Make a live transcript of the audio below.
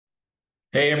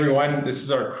Hey everyone, this is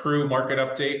our crew market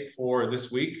update for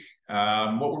this week.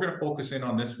 What we're going to focus in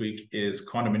on this week is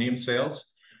condominium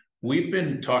sales. We've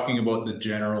been talking about the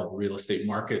general real estate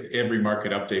market, every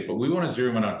market update, but we want to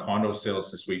zero in on condo sales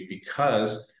this week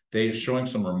because they're showing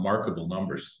some remarkable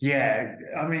numbers. Yeah,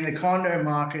 I mean, the condo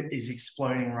market is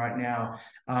exploding right now.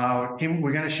 Tim,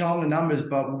 we're going to show them the numbers,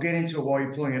 but we'll get into it while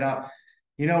you're pulling it up.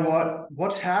 You know what?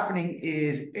 What's happening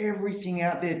is everything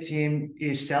out there, Tim,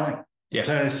 is selling. Yeah.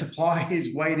 So supply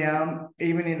is way down,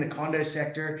 even in the condo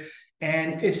sector.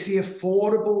 And it's the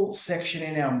affordable section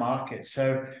in our market.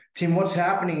 So, Tim, what's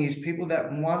happening is people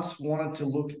that once wanted to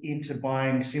look into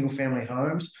buying single family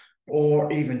homes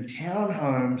or even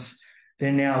townhomes,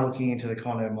 they're now looking into the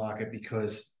condo market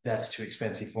because that's too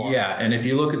expensive for them. Yeah, and if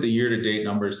you look at the year-to-date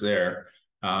numbers there,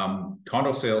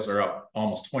 condo sales are up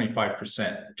almost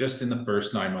 25% just in the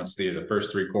first 9 months of the year, the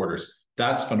first three quarters.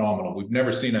 That's phenomenal. We've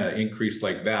never seen an increase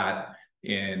like that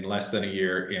in less than a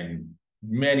year in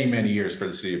many, many years for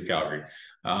the city of Calgary.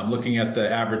 Looking at the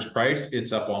average price,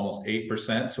 it's up almost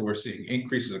 8%. So we're seeing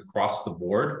increases across the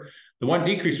board. The one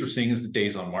decrease we're seeing is the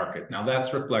days on market. Now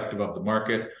that's reflective of the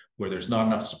market where there's not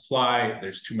enough supply.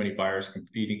 There's too many buyers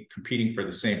competing for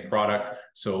the same product.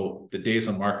 So the days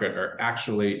on market are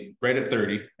actually right at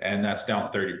 30, and that's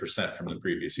down 30% from the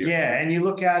previous year. Yeah, and you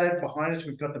look at it behind us,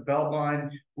 we've got the Beltline.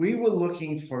 We were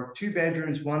looking for 2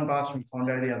 bedrooms, 1 bathroom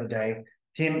condo the other day.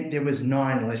 Tim, there was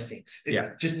 9 listings.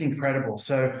 It's just incredible.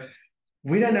 So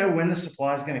we don't know when the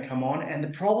supply is going to come on. And the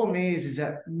problem is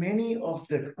that many of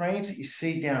the cranes that you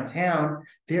see downtown,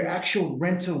 they're actual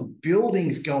rental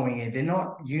buildings going in. They're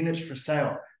not units for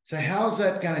sale. So how's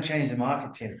that going to change the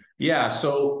market, Tim? Yeah,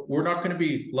 so we're not going to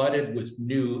be flooded with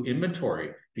new inventory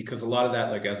because a lot of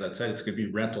that, like as I said, it's going to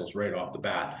be rentals right off the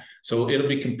bat. So it'll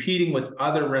be competing with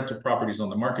other rental properties on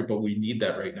the market, but we need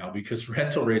that right now because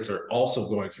rental rates are also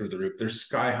going through the roof. They're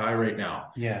sky high right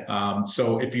now. Yeah.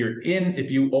 So if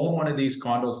you own one of these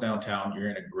condos downtown, you're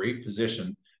in a great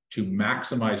position to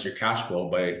maximize your cash flow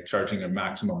by charging a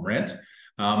maximum rent.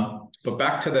 But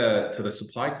back to the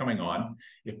supply coming on,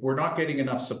 if we're not getting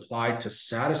enough supply to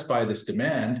satisfy this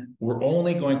demand, we're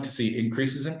only going to see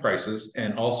increases in prices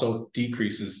and also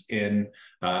decreases in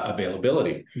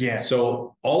availability. Yeah.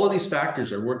 So all of these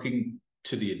factors are working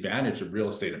to the advantage of real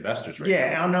estate investors right now.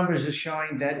 Yeah, our numbers are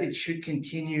showing that it should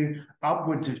continue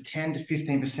upwards of 10 to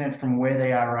 15% from where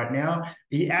they are right now.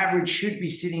 The average should be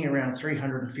sitting around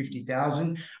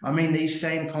 350,000. I mean, these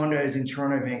same condos in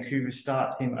Toronto, Vancouver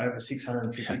start in over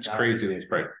 650,000. That's crazy, these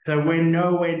prices. So we're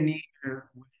nowhere near.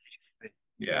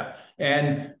 Yeah,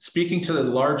 and speaking to the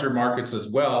larger markets as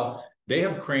well, they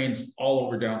have cranes all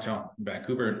over downtown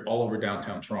Vancouver and all over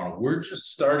downtown Toronto. We're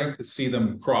just starting to see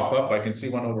them crop up. I can see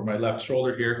one over my left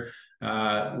shoulder here.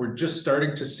 We're just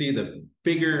starting to see the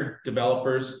bigger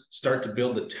developers start to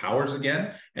build the towers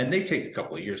again, and they take a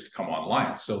couple of years to come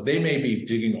online. So they may be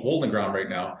digging a hole in the ground right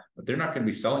now, but they're not going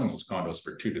to be selling those condos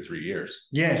for 2 to 3 years.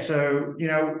 Yeah, so,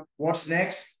 what's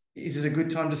next? Is it a good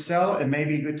time to sell? It may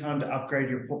be a good time to upgrade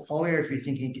your portfolio if you're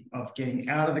thinking of getting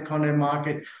out of the condo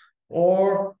market,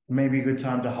 or maybe a good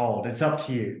time to hold. It's up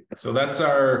to you. So that's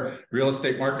our real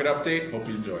estate market update. Hope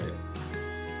you enjoyed it.